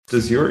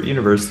Does your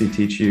university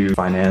teach you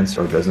finance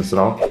or business at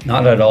all?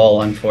 Not at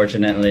all,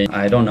 unfortunately.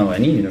 I don't know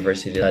any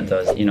university that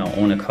does,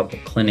 own a couple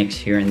clinics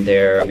here and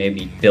there,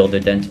 maybe build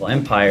a dental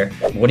empire.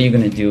 What are you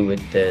going to do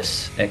with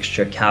this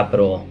extra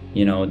capital,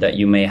 that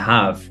you may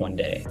have one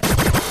day?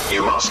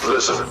 You must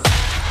listen.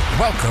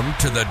 Welcome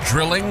to the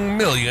Drilling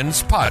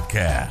Millions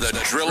Podcast. The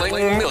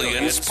Drilling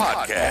Millions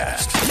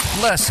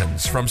Podcast.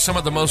 Lessons from some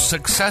of the most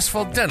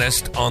successful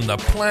dentists on the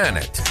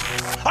planet.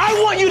 I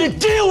want you to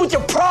deal with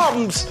your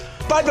problems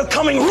by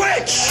becoming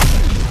rich.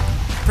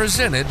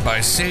 Presented by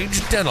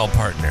Sage Dental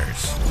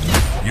Partners,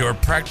 your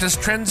practice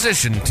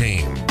transition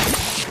team.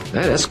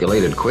 That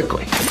escalated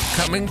quickly.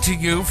 Coming to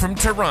you from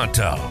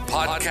Toronto,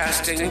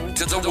 podcasting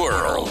to the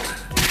world.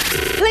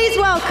 Please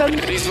welcome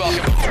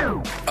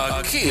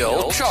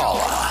Akil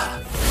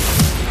Chawla.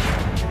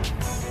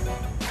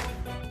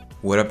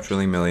 What up,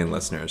 Drilling Million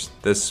listeners?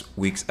 This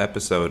week's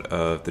episode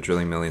of the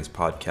Drilling Millions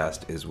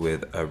podcast is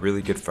with a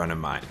really good friend of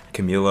mine.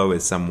 Camillo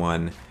is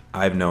someone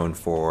I've known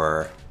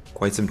for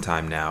quite some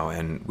time now,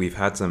 and we've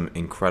had some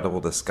incredible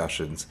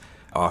discussions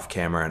off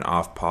camera and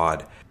off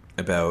pod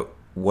about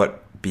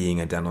what being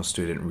a dental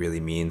student really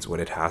means, what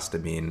it has to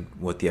mean,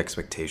 what the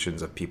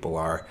expectations of people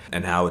are,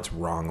 and how it's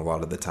wrong a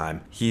lot of the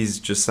time. He's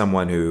just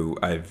someone who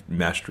I've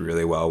meshed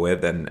really well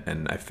with,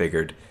 and I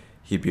figured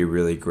he'd be a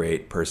really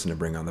great person to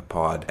bring on the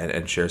pod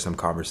and share some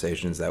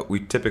conversations that we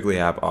typically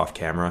have off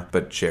camera,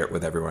 but share it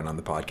with everyone on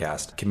the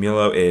podcast.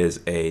 Camillo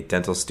is a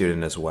dental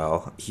student as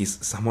well.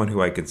 He's someone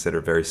who I consider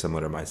very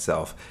similar to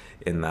myself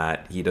in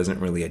that he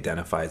doesn't really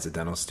identify as a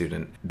dental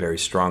student very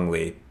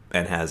strongly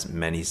and has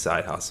many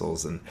side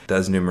hustles and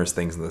does numerous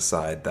things on the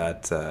side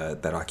that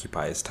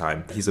occupy his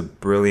time. He's a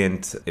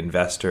brilliant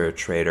investor,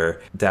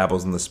 trader,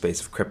 dabbles in the space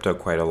of crypto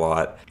quite a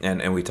lot,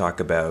 and we talk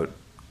about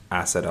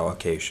asset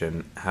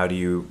allocation. How do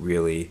you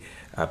really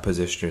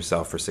position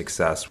yourself for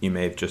success? You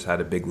may have just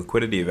had a big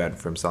liquidity event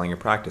from selling your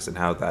practice, and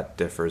how that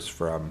differs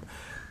from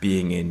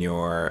being in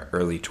your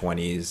early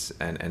 20s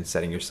and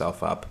setting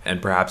yourself up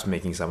and perhaps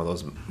making some of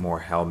those more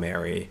Hail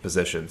Mary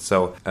positions.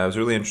 So it was a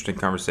really interesting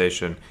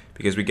conversation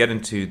because we get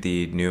into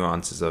the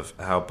nuances of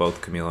how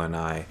both Camilo and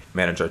I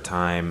manage our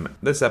time.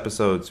 This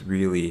episode's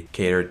really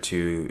catered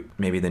to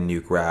maybe the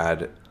new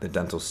grad, the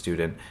dental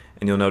student,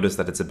 and you'll notice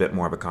that it's a bit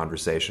more of a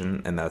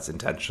conversation, and that's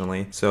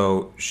intentionally.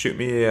 So shoot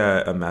me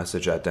a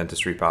message at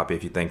Dentistry Poppy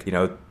if you think,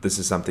 this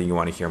is something you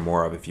want to hear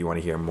more of, if you want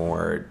to hear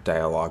more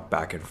dialogue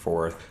back and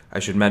forth. I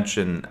should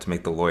mention, to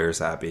make the lawyers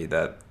happy,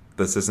 that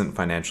this isn't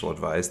financial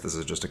advice. This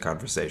is just a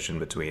conversation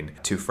between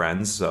two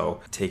friends,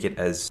 so take it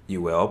as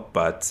you will,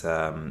 but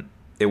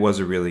it was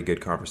a really good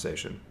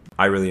conversation.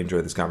 I really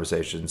enjoyed this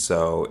conversation,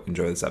 so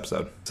enjoy this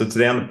episode. So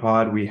today on the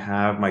pod, we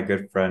have my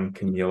good friend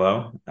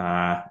Camilo.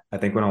 I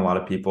think when a lot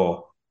of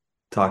people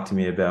talk to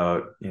me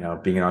about,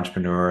 being an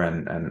entrepreneur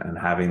and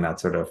having that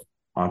sort of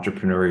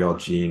entrepreneurial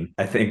gene,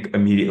 I think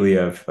immediately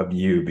of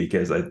you,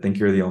 because I think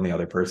you're the only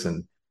other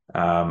person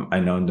I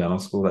know in dental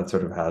school that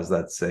sort of has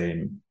that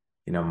same,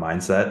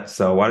 mindset.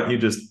 So why don't you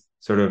just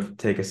sort of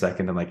take a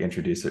second and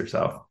introduce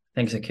yourself?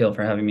 Thanks, Akil,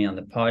 for having me on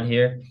the pod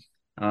here.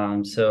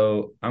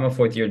 So I'm a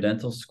fourth year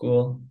dental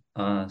school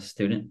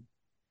student.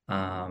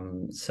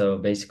 So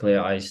basically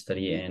I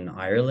study in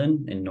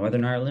Ireland, in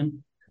Northern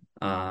Ireland.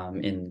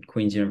 In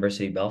Queen's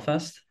University,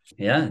 Belfast.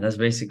 Yeah, that's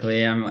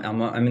basically,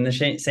 I'm in the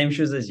same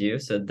shoes as you.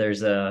 So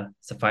it's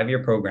a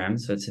 5-year program.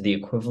 So it's the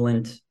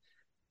equivalent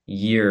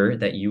year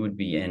that you would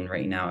be in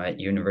right now at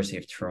University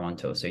of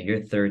Toronto. So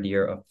you're third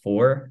year of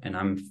 4 and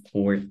I'm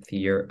fourth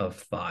year of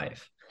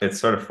 5. It's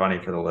sort of funny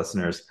for the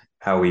listeners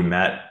how we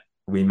met.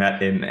 We met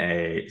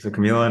so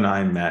Camilo and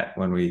I met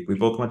when we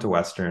both went to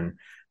Western.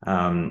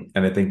 And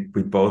I think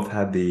we both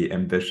had the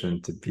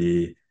ambition to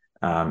be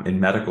in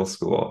medical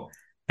school.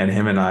 And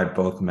him and I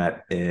both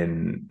met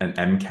in an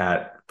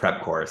MCAT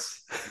prep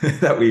course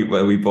that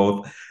we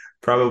both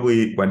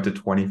probably went to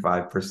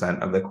 25%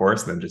 of the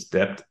course and then just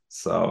dipped.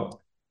 So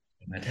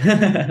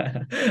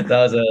that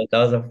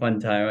was a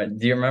fun time.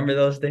 Do you remember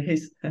those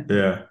days?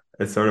 Yeah,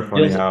 it's sort of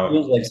funny it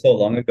feels like so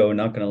long ago,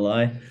 not gonna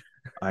lie.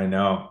 I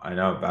know.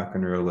 Back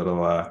when we were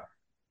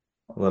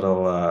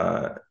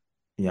little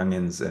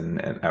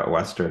youngins at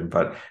Western,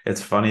 but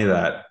it's funny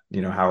that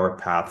how our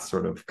paths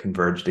sort of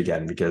converged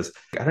again, because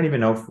I don't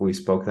even know if we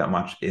spoke that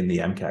much in the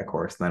MCAT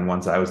course. And then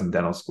once I was in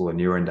dental school and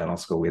you were in dental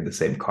school, we had the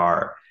same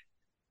car,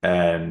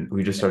 and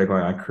we just started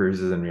going on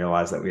cruises and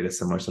realized that we had a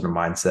similar sort of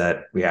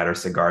mindset. We had our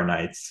cigar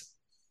nights,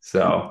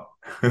 so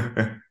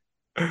to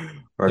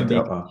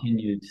be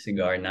continued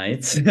cigar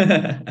nights.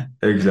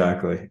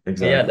 Exactly.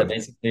 Yeah, that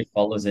basically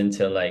follows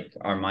into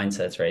our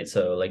mindsets, right?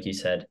 So like you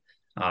said,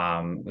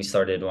 we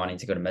started wanting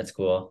to go to med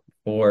school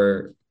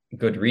for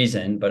good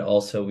reason, but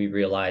also we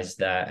realized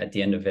that at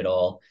the end of it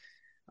all,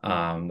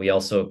 we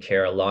also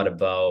care a lot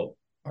about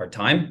our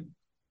time,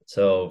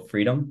 so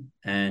freedom.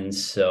 And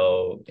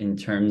so in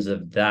terms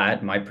of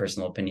that, my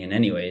personal opinion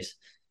anyways,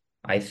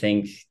 I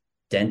think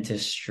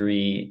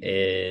dentistry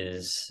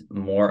is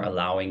more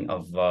allowing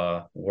of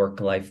a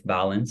work-life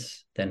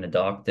balance than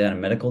a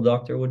medical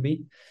doctor would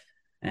be.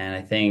 And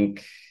I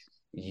think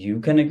you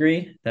can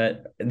agree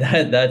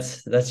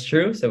that's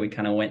true. So we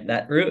kind of went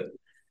that route.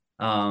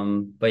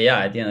 But yeah,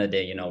 at the end of the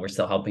day, we're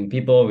still helping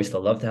people. We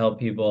still love to help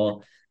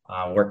people,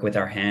 work with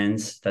our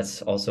hands.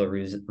 That's also a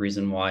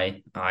reason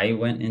why I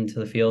went into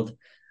the field.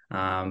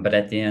 But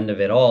at the end of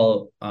it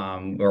all,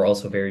 we're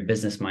also very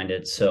business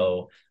minded.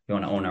 So we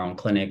want to own our own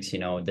clinics,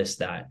 this,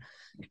 that.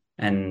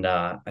 And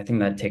I think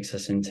that takes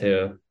us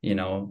into,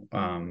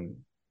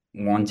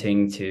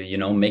 wanting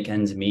to, make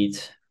ends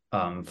meet,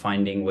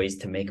 finding ways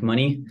to make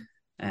money.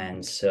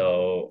 And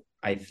so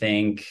I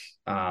think,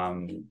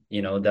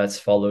 that's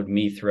followed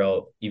me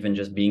throughout even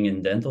just being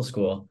in dental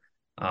school,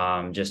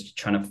 just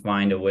trying to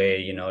find a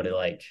way, to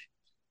like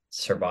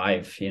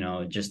survive,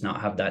 just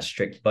not have that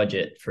strict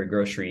budget for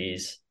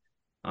groceries,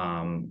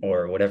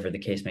 or whatever the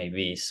case may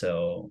be.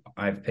 So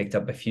I've picked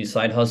up a few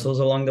side hustles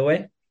along the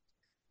way,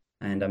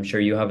 and I'm sure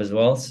you have as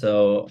well.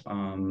 So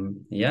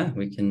yeah,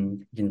 we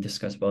can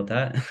discuss about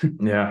that.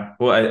 Yeah.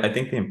 Well, I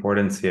think the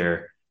importance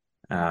here,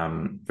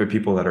 for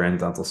people that are in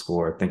dental school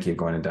or thinking of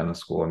going to dental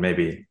school and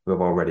maybe who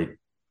have already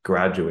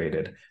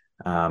graduated,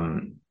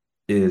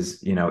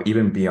 is,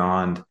 even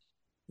beyond,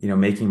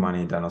 making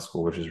money in dental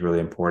school, which is really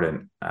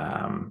important,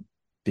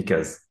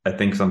 because I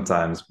think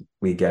sometimes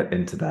we get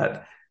into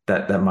that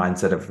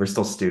mindset of we're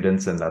still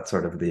students, and that's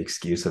sort of the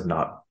excuse of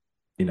not,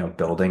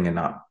 building and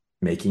not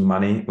making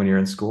money when you're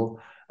in school.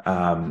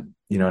 An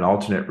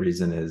alternate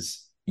reason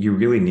is you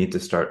really need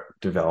to start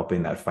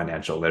developing that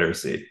financial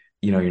literacy.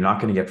 You're not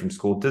going to get from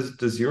school.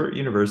 Does your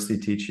university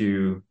teach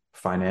you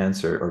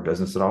finance or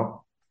business at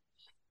all?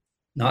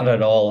 Not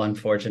at all,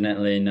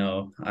 unfortunately.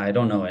 No, I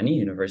don't know any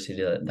university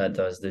that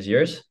does. Does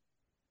yours?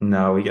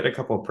 No, we get a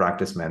couple of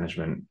practice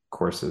management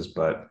courses,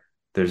 but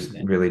there's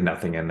Okay. really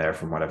nothing in there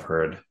from what I've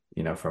heard,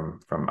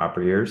 from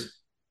upper years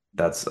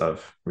that's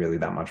of really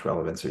that much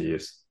relevance or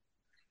use.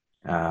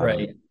 Um,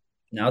 Right.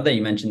 Now that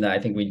you mentioned that, I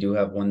think we do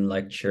have one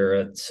lecture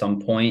at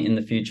some point in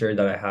the future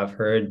that I have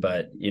heard,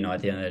 but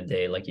at the end of the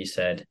day, like you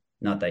said,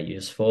 not that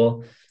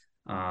useful.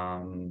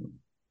 Um,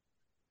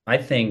 I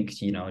think,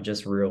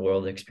 just real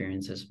world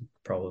experience is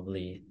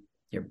probably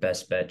your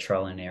best bet,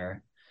 trial and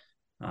error.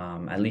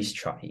 At least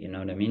try, you know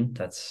what I mean?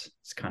 It's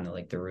kind of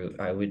like the route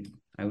I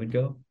would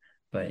go.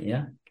 But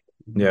yeah.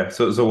 yeah.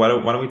 So why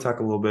don't we talk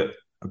a little bit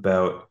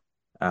about,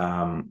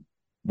 um,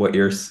 what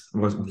was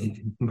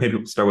maybe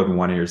we'll start with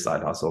one of your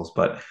side hustles,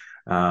 but,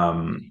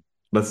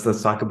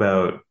 let's talk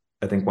about,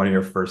 I think, one of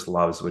your first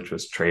loves, which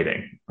was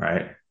trading,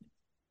 right?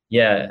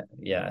 Yeah,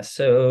 yeah.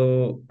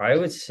 So I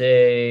would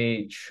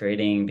say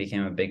trading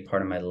became a big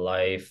part of my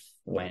life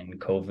when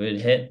COVID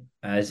hit,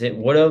 as it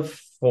would have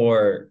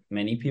for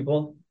many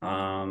people.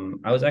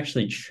 I was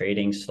actually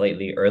trading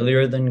slightly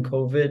earlier than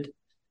COVID,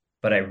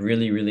 but I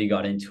really, really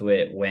got into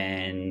it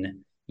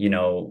when,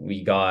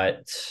 we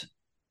got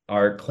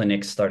our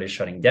clinics started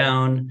shutting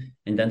down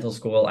in dental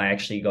school. I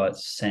actually got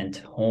sent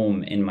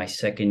home in my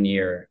second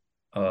year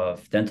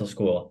of dental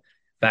school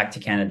back to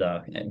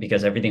Canada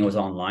because everything was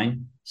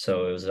online.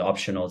 So it was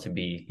optional to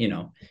be,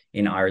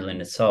 in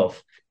Ireland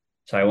itself.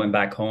 So I went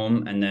back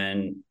home, and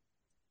then,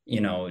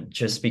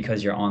 just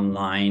because you're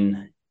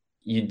online,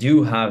 you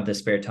do have the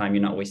spare time.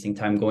 You're not wasting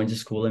time going to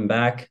school and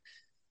back.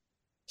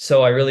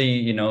 So I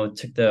really,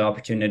 took the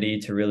opportunity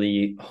to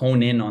really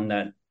hone in on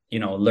that,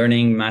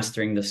 learning,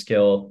 mastering the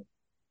skill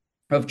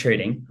of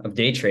trading, of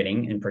day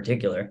trading in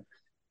particular.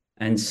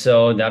 And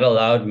so that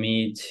allowed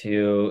me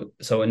to,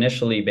 so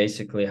initially,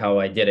 basically, how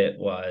I did it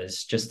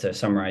was, just to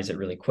summarize it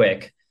really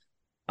quick.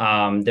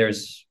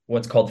 There's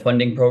what's called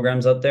funding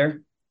programs out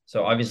there.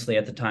 So obviously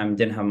at the time,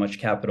 didn't have much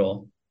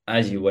capital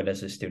as you would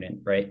as a student,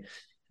 right?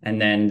 And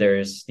then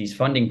there's these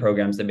funding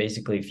programs that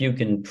basically, if you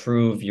can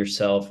prove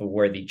yourself a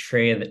worthy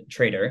trader,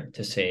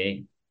 to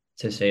say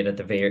it at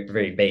the very,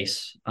 very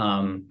base,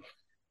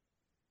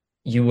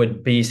 you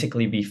would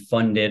basically be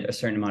funded a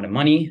certain amount of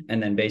money,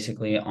 and then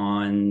basically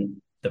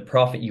on the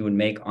profit you would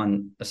make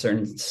on a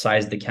certain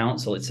sized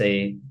account. So let's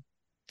say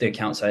the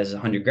account size is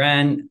 100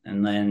 grand,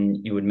 and then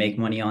you would make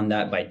money on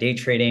that by day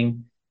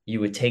trading.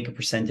 You would take a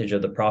percentage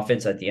of the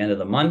profits at the end of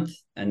the month,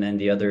 and then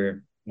the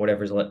other,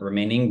 whatever's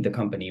remaining, the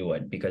company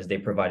would, because they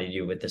provided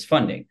you with this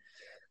funding.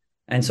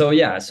 And so,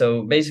 yeah,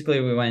 so basically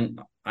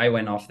I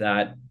went off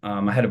that.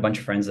 I had a bunch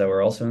of friends that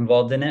were also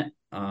involved in it,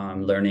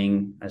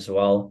 learning as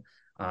well.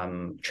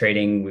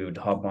 Trading, we would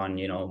hop on,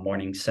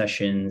 morning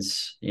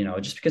sessions,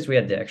 just because we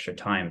had the extra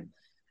time.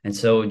 And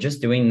so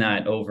just doing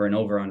that over and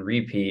over on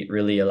repeat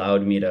really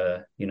allowed me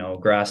to,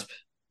 grasp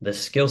the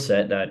skill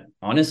set that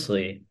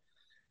honestly,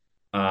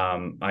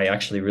 I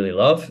actually really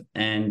love,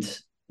 and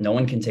no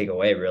one can take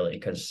away, really,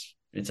 because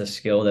it's a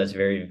skill that's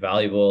very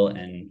valuable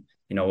and,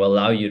 will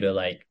allow you to,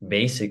 like,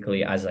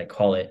 basically, as I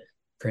call it,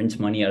 print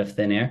money out of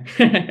thin air.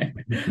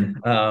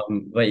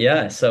 But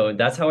yeah, so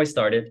that's how I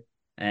started.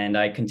 And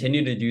I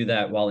continue to do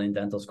that while in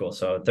dental school.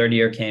 So third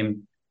year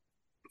came,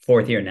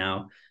 fourth year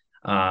now.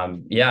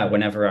 Yeah,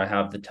 whenever I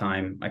have the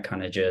time, I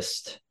kind of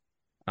just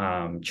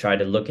try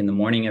to look in the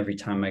morning every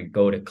time I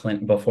go to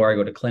clinic, before I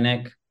go to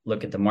clinic,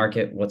 look at the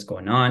market, what's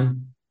going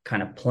on,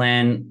 kind of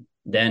plan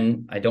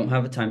then I don't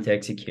have a time to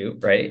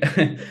execute, right?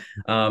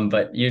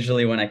 But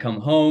usually when I come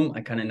home,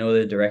 I kind of know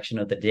the direction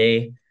of the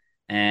day,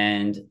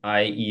 and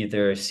I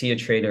either see a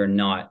trade or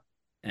not,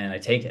 and I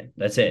take it.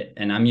 That's it.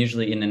 And I'm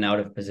usually in and out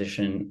of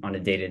position on a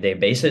day-to-day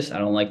basis. I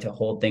don't like to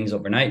hold things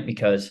overnight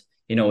because,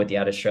 with the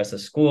added stress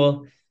of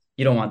school,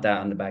 you don't want that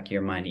on the back of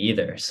your mind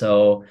either.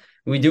 So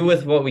we do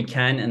with what we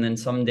can, and then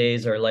some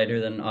days are lighter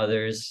than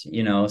others,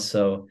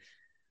 so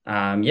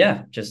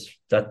yeah, just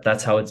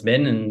that's how it's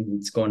been, and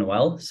it's going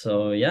well.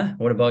 So yeah,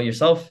 what about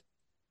yourself?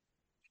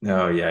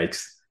 No,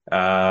 yikes.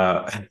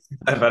 I've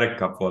had a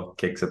couple of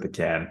kicks at the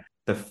can.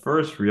 The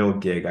first real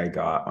gig I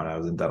got when I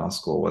was in dental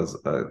school was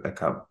a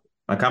couple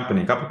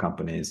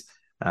companies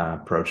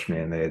approached me,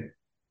 and they had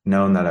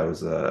known that I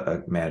was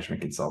a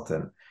management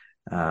consultant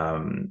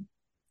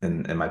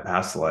in my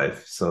past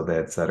life. So they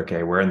had said,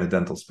 okay, we're in the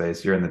dental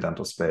space, you're in the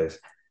dental space.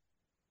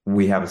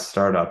 We have a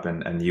startup,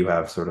 and you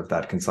have sort of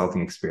that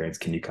consulting experience.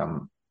 Can you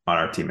come on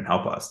our team and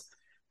help us?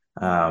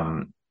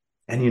 And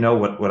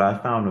what I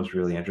found was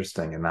really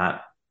interesting in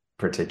that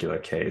particular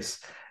case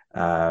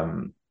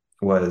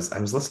was I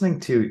was listening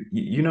to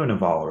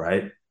Naval,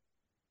 right?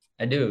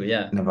 I do,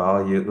 yeah.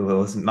 Naval, you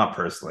listen, not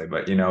personally,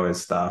 but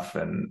his stuff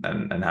and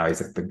how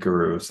he's like the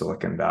guru of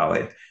Silicon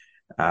Valley.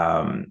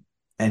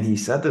 And he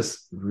said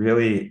this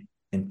really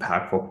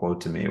impactful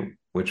quote to me,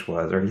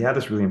 he had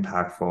this really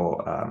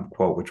impactful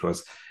quote, which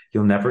was,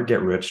 "You'll never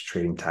get rich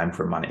trading time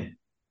for money."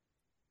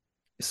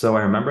 So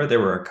I remember there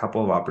were a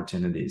couple of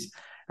opportunities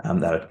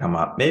that had come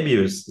up. Maybe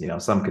it was,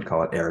 some could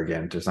call it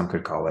arrogant or some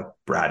could call it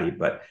bratty,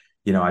 but,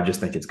 I just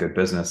think it's good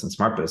business and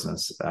smart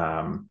business,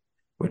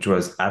 which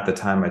was at the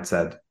time I'd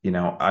said,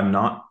 I'm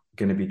not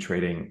going to be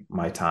trading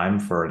my time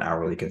for an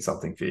hourly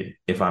consulting fee.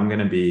 If I'm going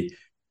to be,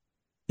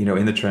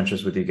 in the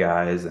trenches with you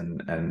guys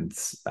and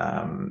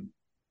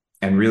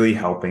really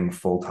helping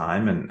full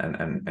time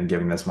and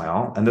giving this my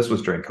all. And this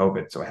was during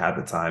COVID, so I had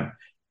the time.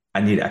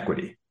 I need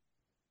equity.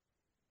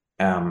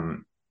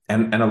 And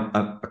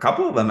a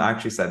couple of them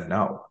actually said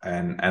no,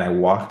 and I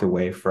walked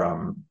away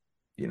from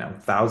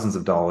thousands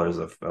of dollars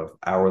of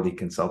hourly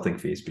consulting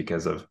fees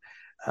because of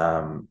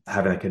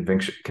having a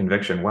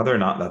conviction. Whether or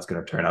not that's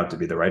going to turn out to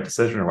be the right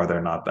decision, or whether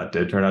or not that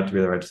did turn out to be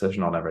the right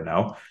decision, I'll never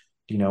know.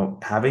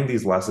 Having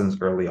these lessons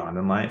early on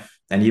in life,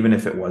 and even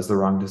if it was the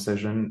wrong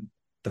decision,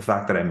 the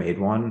fact that I made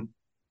one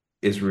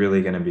is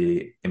really going to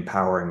be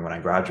empowering when I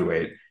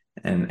graduate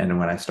and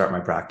when I start my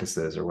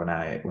practices, or when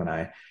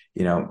I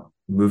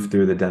move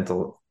through the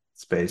dental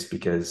space,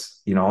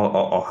 because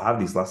I'll have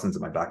these lessons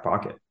in my back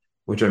pocket,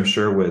 which I'm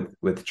sure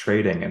with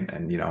trading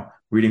and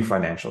reading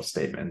financial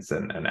statements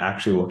and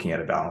actually looking at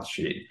a balance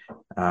sheet,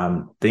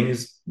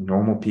 things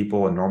normal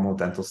people and normal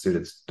dental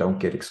students don't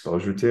get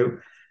exposure to.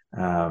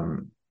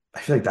 I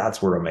feel like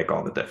that's where it'll make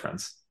all the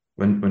difference.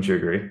 Wouldn't you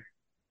agree?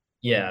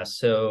 Yeah,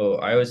 so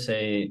I would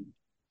say,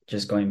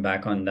 just going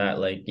back on that,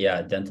 like,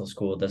 yeah, dental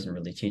school doesn't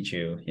really teach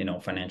you,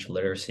 financial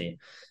literacy.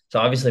 So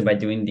obviously by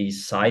doing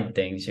these side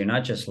things, you're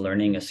not just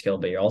learning a skill,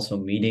 but you're also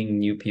meeting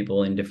new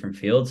people in different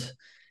fields.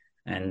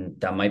 And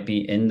that might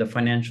be in the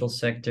financial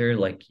sector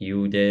like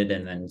you did.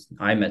 And then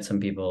I met some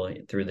people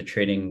through the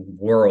trading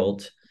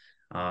world,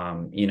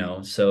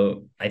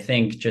 so I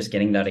think just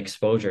getting that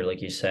exposure,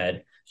 like you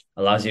said,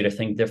 allows you to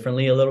think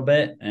differently a little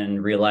bit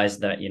and realize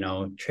that,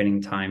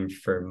 trading time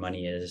for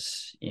money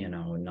is,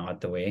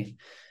 not the way.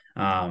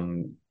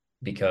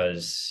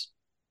 Because,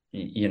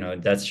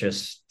 that's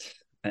just,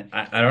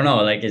 I don't know,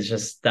 like, it's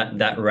just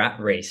that rat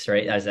race,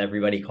 right? As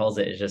everybody calls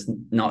it, is just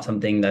not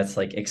something that's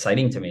like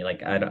exciting to me.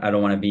 Like, I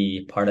don't want to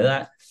be part of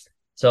that.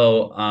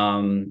 So,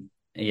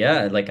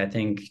 yeah, like, I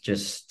think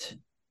just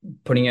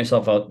putting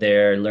yourself out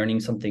there, learning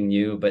something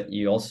new, but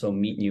you also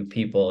meet new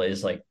people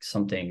is like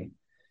something,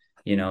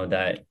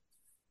 that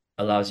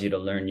allows you to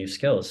learn new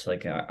skills.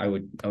 Like, I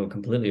would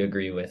completely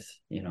agree with,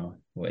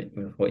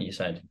 with what you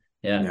said.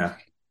 Yeah. Yeah.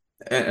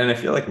 And I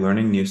feel like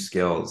learning new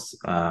skills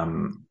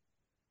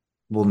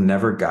will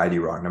never guide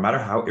you wrong. No matter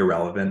how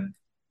irrelevant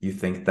you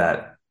think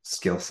that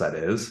skill set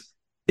is,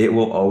 it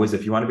will always,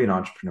 if you want to be an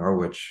entrepreneur,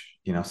 which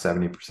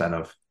 70%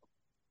 of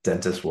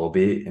dentists will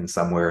be in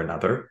some way or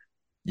another,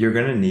 you're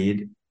gonna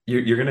need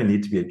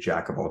to be a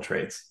jack of all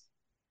trades,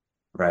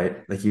 right?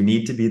 Like, you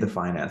need to be the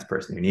finance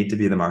person, you need to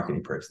be the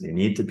marketing person, you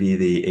need to be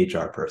the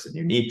HR person,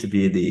 you need to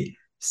be the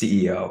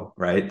CEO,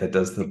 right? That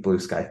does the blue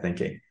sky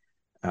thinking.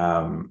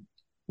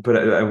 But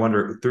I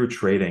wonder, through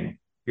trading,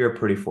 you're a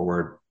pretty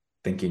forward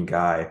thinking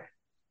guy.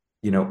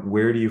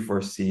 Where do you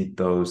foresee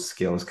those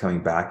skills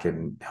coming back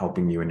and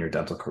helping you in your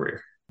dental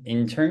career?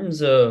 In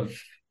terms of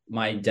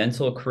my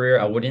dental career,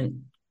 I wouldn't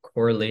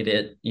correlate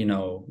it,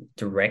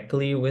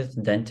 directly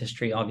with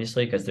dentistry,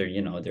 obviously, because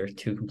they're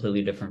two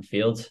completely different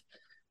fields.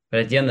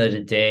 But at the end of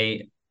the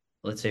day,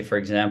 let's say, for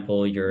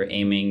example, you're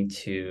aiming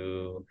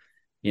to,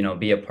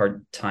 be a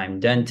part-time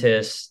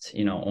dentist,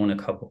 own a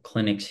couple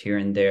clinics here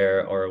and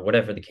there, or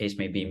whatever the case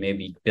may be,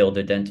 maybe build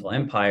a dental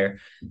empire.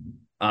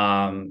 What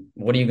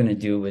are you going to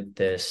do with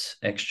this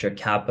extra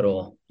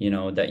capital,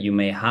 that you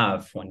may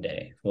have one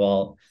day?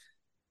 Well,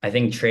 I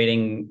think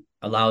trading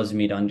allows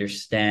me to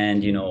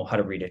understand, how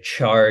to read a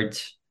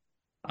chart,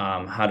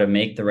 how to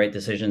make the right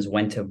decisions,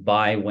 when to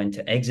buy, when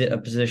to exit a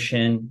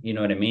position, you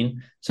know what I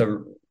mean?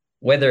 So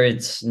whether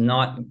it's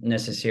not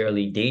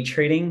necessarily day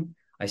trading,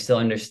 I still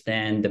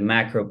understand the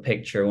macro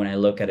picture when I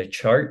look at a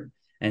chart.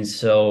 And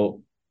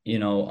so,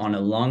 on a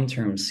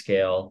long-term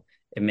scale,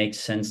 it makes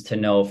sense to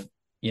know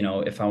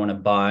if I want to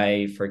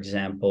buy, for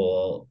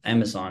example,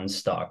 Amazon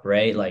stock,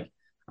 right? Like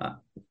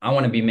I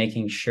want to be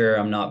making sure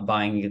I'm not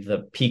buying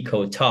the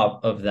Pico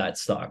top of that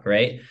stock,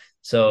 right?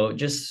 So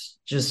just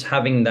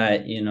having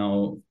that,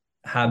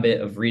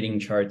 habit of reading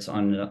charts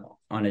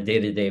on a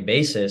day-to-day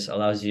basis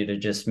allows you to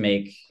just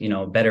make,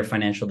 better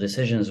financial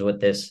decisions with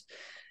this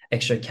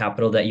extra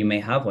capital that you may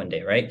have one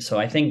day, right? So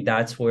I think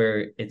that's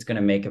where it's going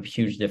to make a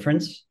huge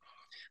difference.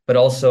 But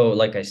also,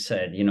 like I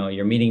said,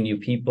 you're meeting new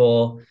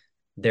people.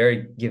 They're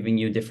giving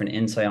you different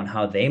insight on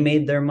how they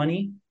made their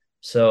money.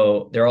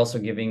 So they're also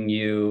giving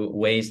you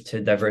ways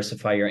to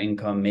diversify your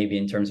income, maybe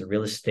in terms of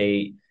real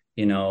estate,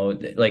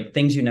 like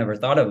things you never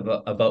thought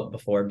about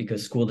before,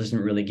 because school doesn't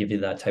really give you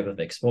that type of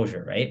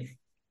exposure, right?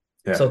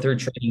 Yeah. So through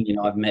trading,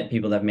 I've met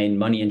people that have made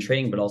money in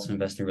trading, but also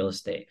invest in real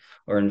estate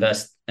or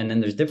invest. And then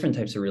there's different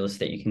types of real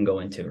estate you can go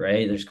into,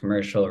 right? There's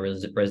commercial,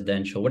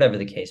 residential, whatever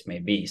the case may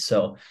be.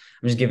 So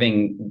I'm just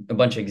giving a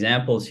bunch of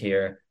examples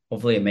here.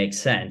 Hopefully it makes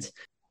sense.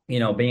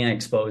 Being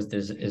exposed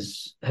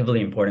is heavily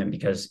important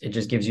because it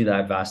just gives you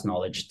that vast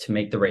knowledge to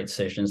make the right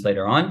decisions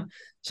later on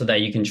so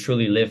that you can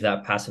truly live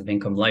that passive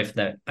income life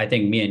that I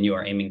think me and you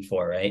are aiming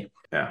for, right?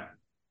 Yeah.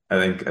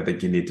 I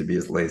think you need to be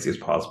as lazy as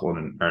possible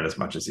and earn as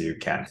much as you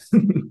can.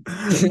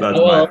 That's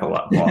my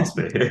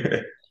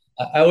philosophy.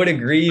 I would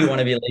agree you want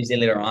to be lazy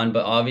later on,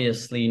 but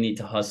obviously you need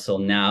to hustle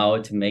now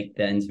to make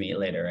the ends meet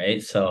later,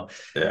 right? So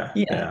yeah.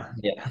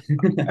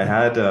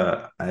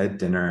 I had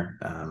dinner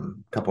a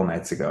couple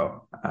nights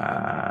ago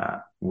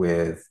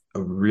with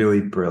a really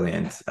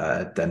brilliant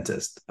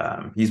dentist.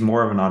 He's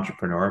more of an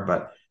entrepreneur,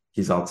 but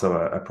he's also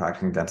a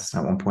practicing dentist.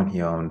 And at one point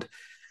he owned,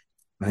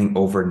 I think,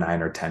 over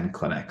 9 or 10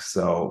 clinics,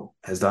 so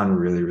has done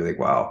really, really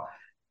well.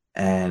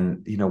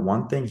 And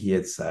one thing he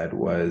had said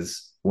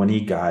was when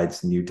he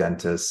guides new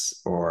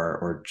dentists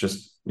or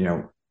just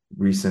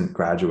recent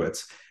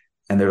graduates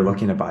and they're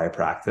looking to buy a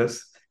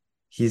practice,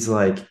 he's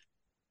like,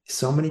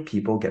 so many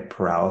people get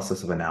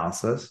paralysis of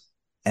analysis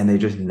and they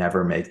just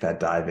never make that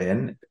dive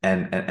in.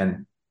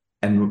 And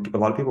a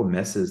lot of people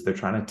miss is they're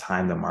trying to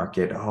time the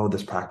market. Oh,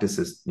 this practice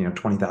is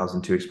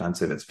 $20,000 too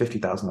expensive. It's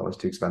 $50,000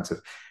 too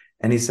expensive.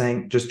 And he's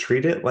saying, just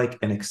treat it like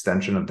an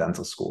extension of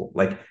dental school.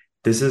 Like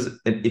this is,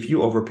 if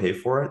you overpay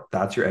for it,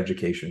 that's your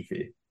education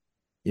fee.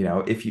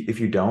 If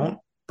you don't,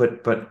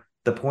 but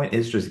the point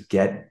is just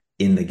get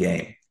in the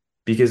game,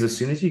 because as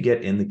soon as you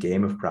get in the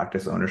game of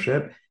practice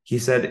ownership, he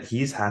said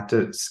he's had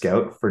to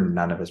scout for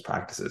none of his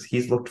practices.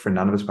 He's looked for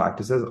none of his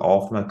practices,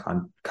 all of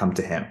them come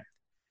to him.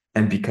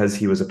 And because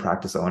he was a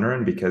practice owner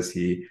and because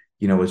he,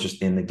 was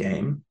just in the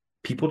game,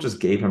 people just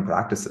gave him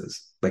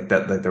practices like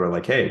that. Like they were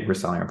like, hey, we're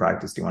selling a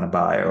practice. Do you want to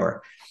buy?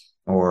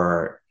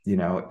 Or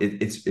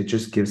it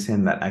just gives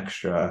him that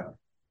extra,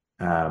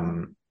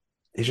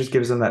 it just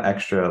gives him that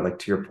extra, like,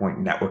 to your point,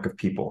 network of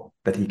people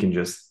that he can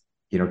just,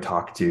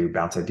 talk to,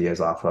 bounce ideas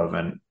off of.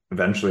 And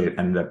eventually it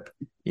ended up,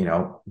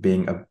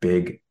 being a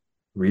big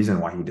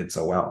reason why he did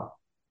so well,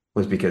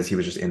 was because he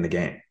was just in the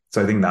game.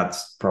 So I think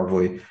that's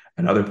probably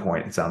another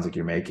point it sounds like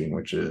you're making,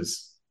 which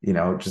is,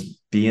 just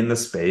be in the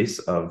space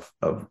of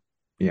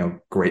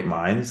great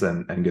minds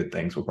and good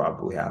things will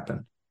probably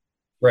happen.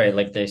 Right.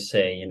 Like they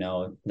say,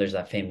 there's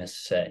that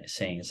famous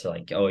saying, it's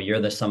like, oh, you're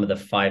the sum of the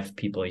 5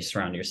 people you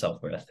surround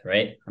yourself with,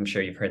 right? I'm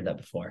sure you've heard that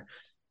before.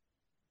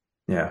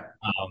 Yeah.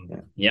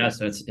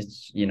 So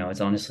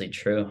it's honestly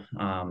true.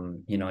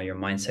 Your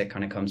mindset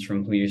kind of comes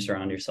from who you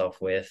surround yourself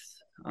with.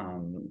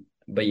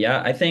 But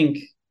yeah, I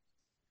think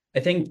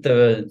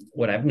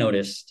what I've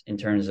noticed in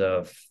terms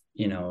of,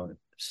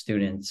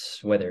 students,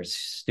 whether it's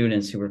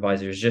students,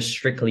 supervisors, just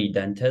strictly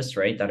dentists,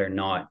 right, that are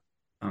not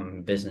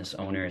business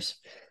owners,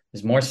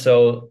 is more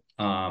so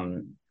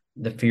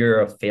the fear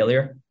of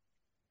failure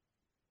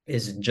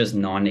is just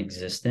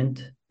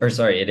non-existent, or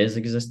sorry, it is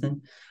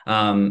existent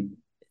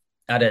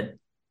at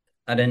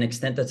an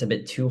extent that's a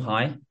bit too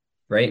high,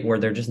 right? Where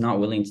they're just not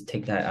willing to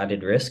take that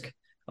added risk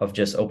of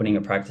just opening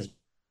a practice,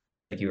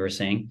 like you were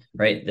saying,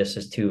 right? This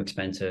is too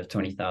expensive,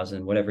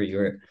 20,000, whatever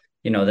you're,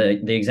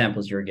 the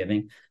examples you're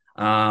giving.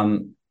 I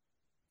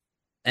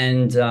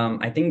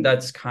think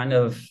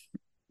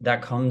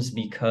that comes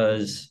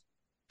because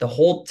the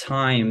whole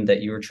time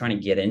that you were trying to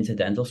get into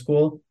dental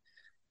school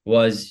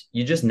was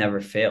you just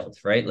never failed,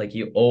 right? Like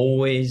you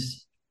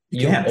always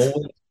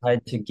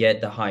had to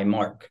get the high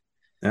mark.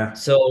 Yeah.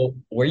 So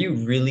were you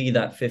really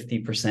that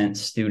 50%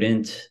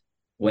 student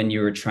when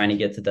you were trying to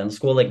get to dental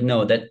school? Like,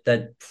 no,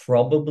 that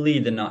probably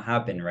did not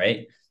happen,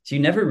 right? So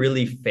you never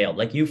really failed.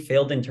 Like you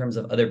failed in terms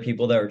of other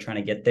people that were trying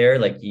to get there.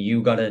 Like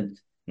you got a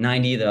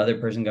 90, the other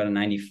person got a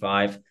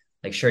 95.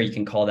 Like, sure, you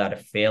can call that a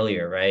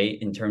failure, right?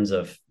 In terms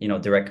of,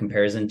 direct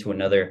comparison to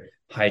another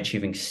high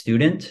achieving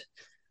student.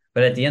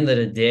 But at the end of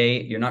the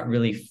day, you're not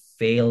really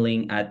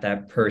failing at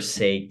that per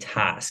se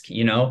task,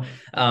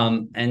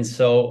 And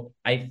so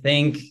I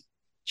think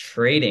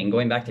trading,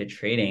 going back to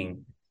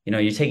trading,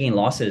 you're taking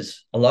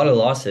losses, a lot of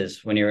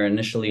losses when you're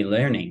initially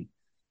learning,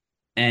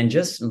 and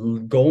just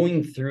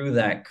going through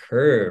that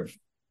curve,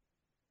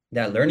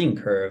 that learning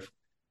curve,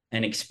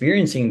 and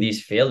experiencing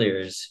these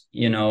failures,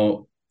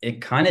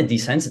 it kind of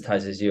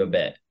desensitizes you a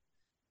bit.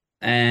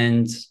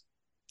 And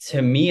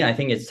to me, I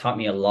think it's taught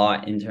me a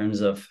lot in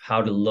terms of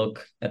how to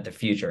look at the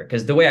future.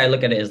 Because the way I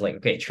look at it is like,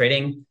 okay,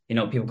 trading,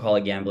 people call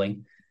it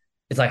gambling.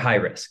 It's like high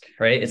risk,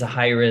 right? It's a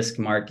high risk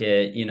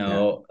market,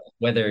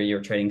 whether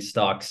you're trading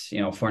stocks,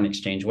 foreign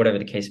exchange, whatever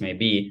the case may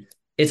be,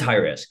 it's high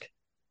risk.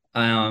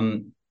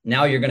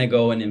 Now you're going to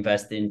go and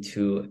invest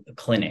into a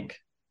clinic.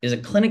 Is a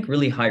clinic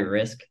really high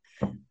risk?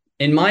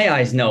 In my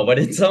eyes, no, but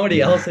in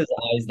somebody else's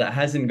eyes that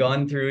hasn't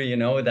gone through,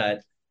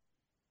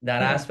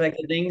 that aspect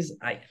of things,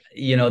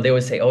 they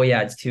would say, oh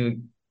yeah, it's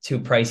too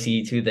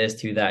pricey, too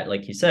this, too that,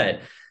 like you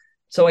said.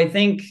 So I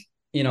think,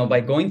 by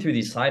going through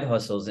these side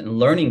hustles and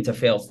learning to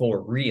fail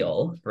for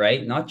real,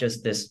 right? Not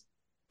just this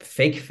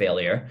fake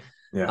failure,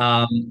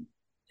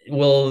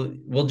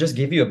 will just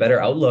give you a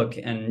better outlook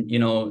and,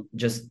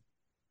 just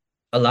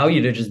allow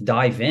you to just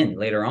dive in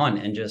later on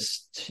and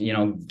just,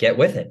 get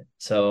with it.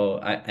 So,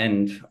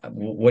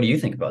 what do you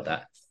think about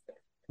that?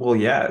 Well,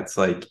 yeah, it's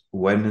like,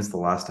 when is the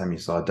last time you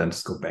saw a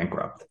dentist go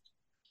bankrupt?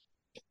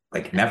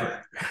 Like,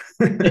 never.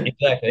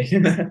 Exactly.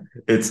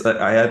 It's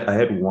I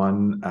had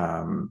one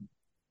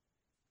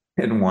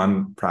in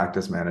one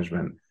practice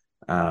management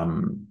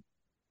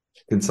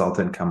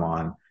consultant come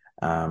on,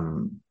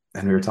 and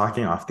we were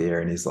talking off the air,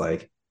 and he's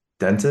like,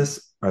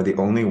 dentists are the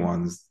only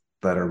ones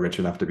that are rich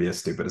enough to be as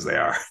stupid as they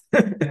are.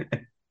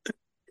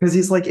 Because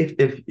he's like,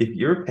 if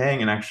you're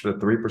paying an extra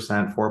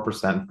 3%,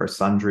 4% for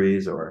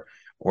sundries, or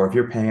if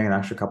you're paying an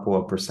extra couple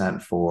of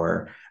percent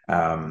for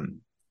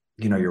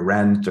your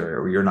rent,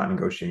 or you're not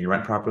negotiating your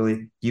rent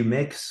properly, you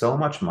make so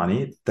much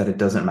money that it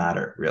doesn't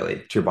matter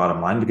really to your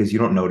bottom line, because you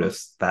don't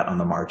notice that on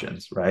the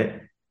margins, right?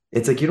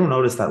 It's like, you don't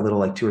notice that little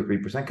like 2 or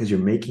 3% because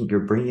you're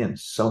bringing in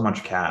so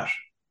much cash.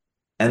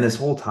 And this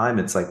whole time,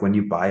 it's like, when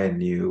you buy a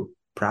new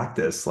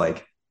practice,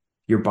 like,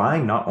 you're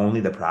buying not only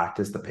the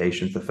practice, the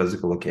patients, the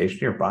physical location,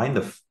 you're buying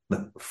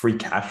the free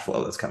cash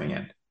flow that's coming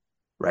in,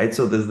 right?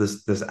 So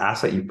there's this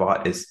asset you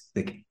bought is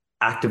like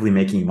actively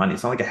making you money.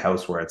 It's not like a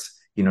house where it's,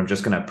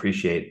 just going to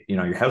appreciate,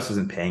 your house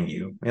isn't paying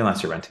you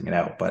unless you're renting it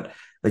out, but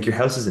like, your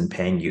house isn't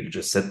paying you to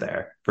just sit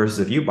there, versus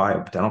if you buy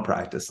a dental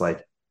practice,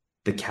 like,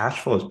 the cash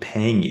flow is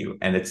paying you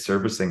and it's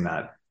servicing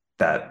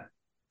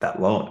that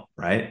loan,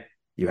 right?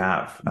 You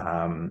have,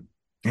 and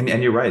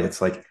you're right.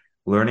 It's like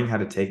learning how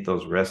to take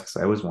those risks.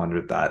 I always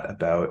wondered that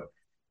about,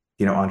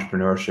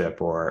 entrepreneurship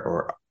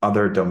or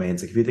other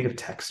domains. Like, if you think of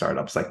tech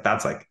startups, like,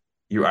 that's like,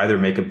 you either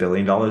make $1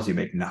 billion, you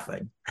make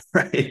nothing,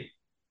 right?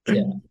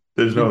 Yeah.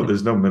 There's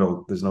no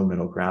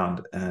middle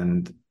ground.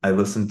 And you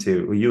listen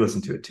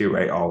to it too,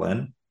 right? All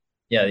In.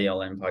 Yeah, the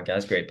All In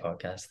podcast, great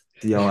podcast.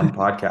 The All In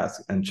podcast.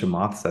 And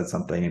Chamath said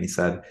something, and he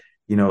said,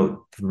 the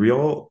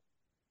real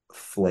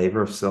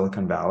flavor of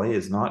Silicon Valley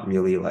is not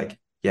really like,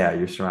 yeah,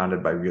 you're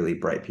surrounded by really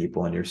bright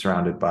people and you're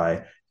surrounded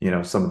by,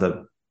 some of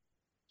the,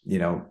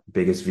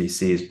 biggest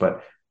VCs,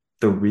 but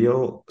the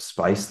real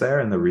spice there,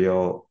 and the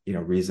real,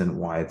 reason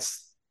why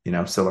it's,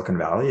 Silicon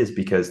Valley, is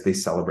because they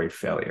celebrate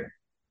failure.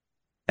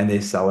 And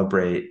they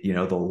celebrate,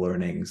 the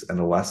learnings and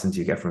the lessons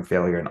you get from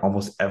failure. And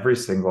almost every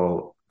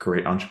single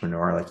great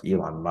entrepreneur, like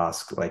Elon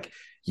Musk, like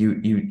you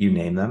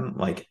name them,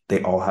 like,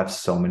 they all have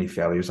so many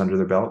failures under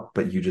their belt,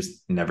 but you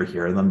just never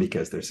hear them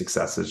because their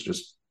success is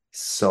just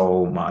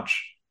so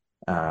much,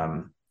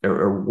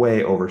 or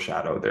way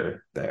overshadow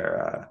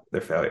their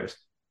failures.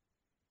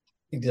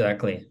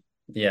 Exactly.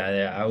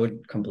 Yeah, I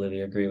would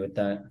completely agree with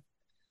that.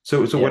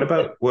 So what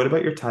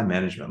about your time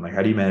management? Like,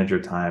 how do you manage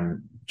your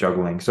time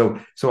juggling? So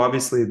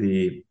obviously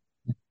the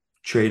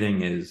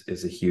trading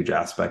is a huge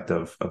aspect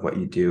of what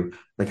you do.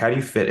 Like, how do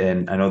you fit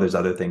in? I know there's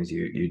other things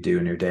you do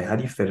in your day. How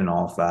do you fit in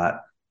all of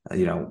that,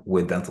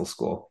 with dental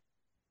school?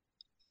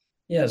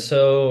 Yeah,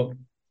 so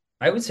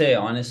I would say,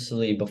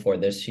 honestly, before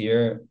this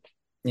year,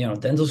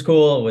 dental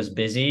school was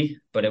busy,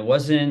 but it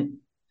wasn't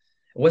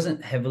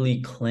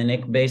heavily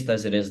clinic based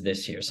as it is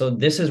this year. So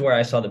this is where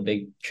I saw the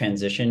big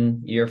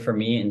transition year for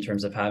me in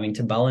terms of having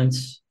to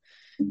balance,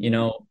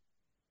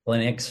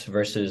 clinics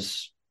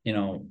versus,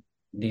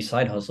 these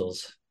side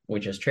hustles,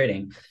 which is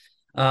trading.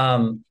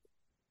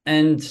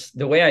 And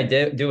the way I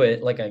do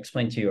it, like I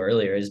explained to you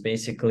earlier, is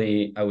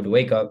basically I would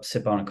wake up,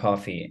 sip on a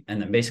coffee,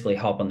 and then basically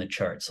hop on the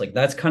charts. Like,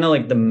 that's kind of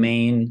like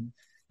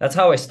that's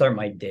how I start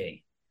my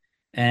day.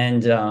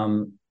 And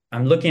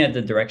I'm looking at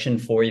the direction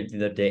for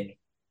the day.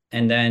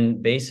 And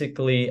then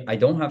basically I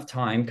don't have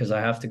time, because I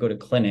have to go to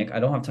clinic. I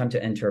don't have time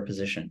to enter a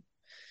position.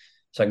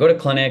 So I go to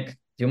clinic,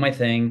 do my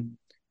thing,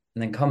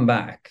 and then come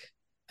back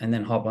and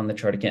then hop on the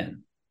chart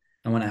again.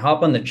 And when I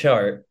hop on the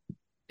chart,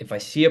 if I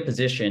see a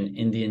position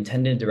in the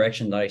intended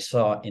direction that I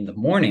saw in the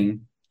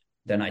morning,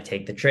 then I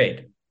take the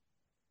trade,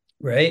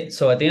 right?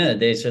 So at the end of the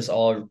day, it's just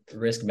all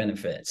risk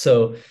benefit.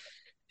 So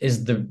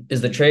is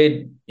the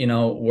trade,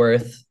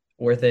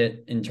 worth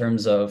it in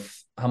terms of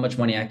how much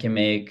money I can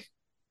make,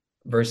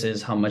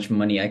 versus how much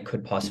money I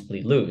could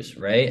possibly lose,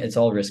 right? It's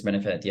all risk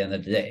benefit at the end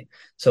of the day.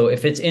 So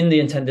if it's in the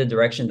intended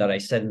direction that I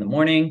said in the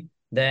morning,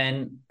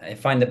 then I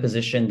find the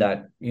position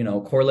that,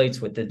 correlates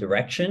with the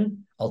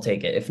direction, I'll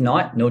take it. If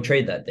not, no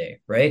trade that day,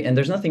 right? And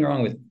there's nothing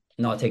wrong with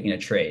not taking a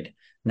trade.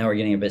 Now we're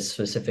getting a bit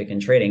specific in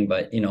trading,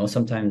 but,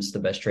 sometimes the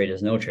best trade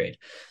is no trade.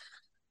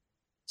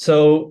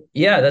 So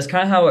yeah, that's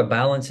kind of how I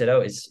balance it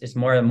out. It's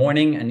more a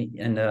morning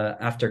and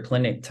after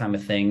clinic time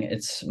of thing.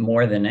 It's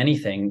more than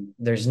anything.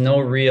 There's no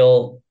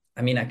real,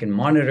 I can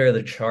monitor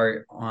the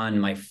chart on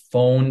my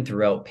phone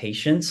throughout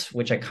patients,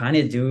 which I kind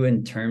of do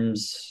in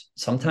terms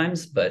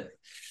sometimes, but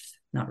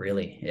not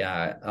really.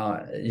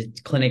 Yeah.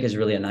 Clinic is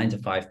really a 9 to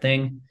 5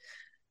 thing.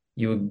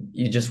 You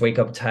just wake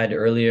up tad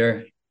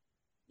earlier,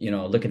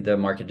 look at the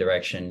market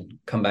direction,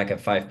 come back at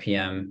 5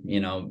 p.m.,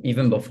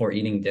 even before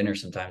eating dinner,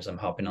 sometimes I'm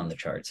hopping on the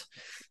charts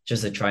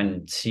just to try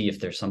and see if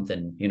there's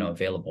something,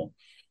 available.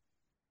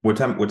 What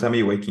time are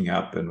you waking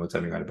up and what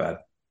time are you going to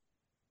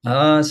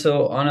bed?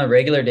 So on a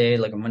regular day,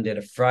 like a Monday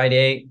to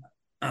Friday,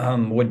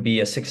 would be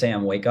a 6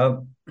 a.m. wake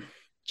up,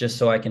 just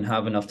so I can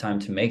have enough time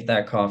to make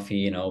that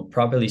coffee,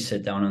 properly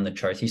sit down on the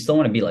charts. You still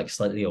want to be like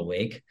slightly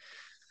awake.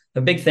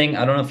 The big thing,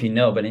 I don't know if you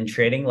know, but in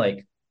trading,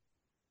 like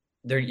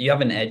you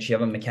have an edge, you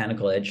have a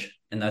mechanical edge,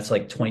 and that's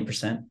like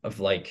 20% of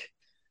like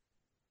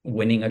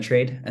winning a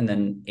trade. And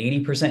then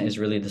 80% is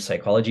really the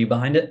psychology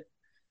behind it.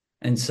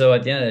 And so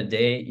at the end of the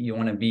day, you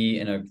want to be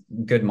in a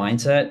good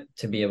mindset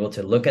to be able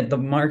to look at the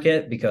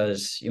market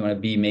because you want to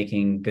be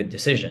making good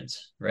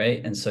decisions,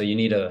 right? And so you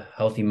need a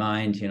healthy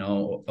mind,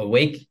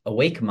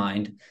 awake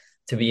mind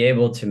to be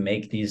able to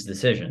make these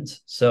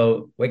decisions.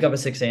 So wake up at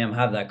 6 a.m.,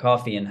 have that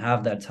coffee and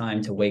have that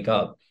time to wake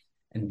up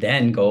and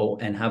then go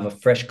and have a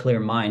fresh, clear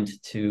mind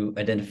to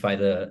identify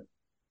the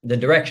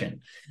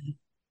direction.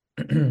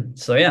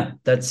 So yeah,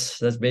 that's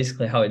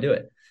basically how I do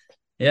it.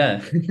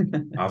 Yeah.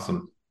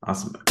 Awesome.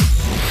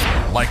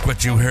 Like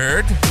what you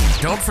heard?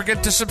 Don't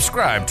forget to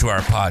subscribe to our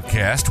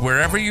podcast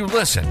wherever you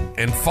listen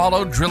and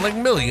follow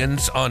Drilling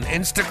Millions on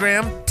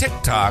Instagram,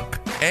 TikTok,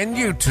 and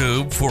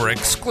YouTube for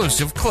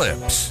exclusive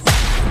clips.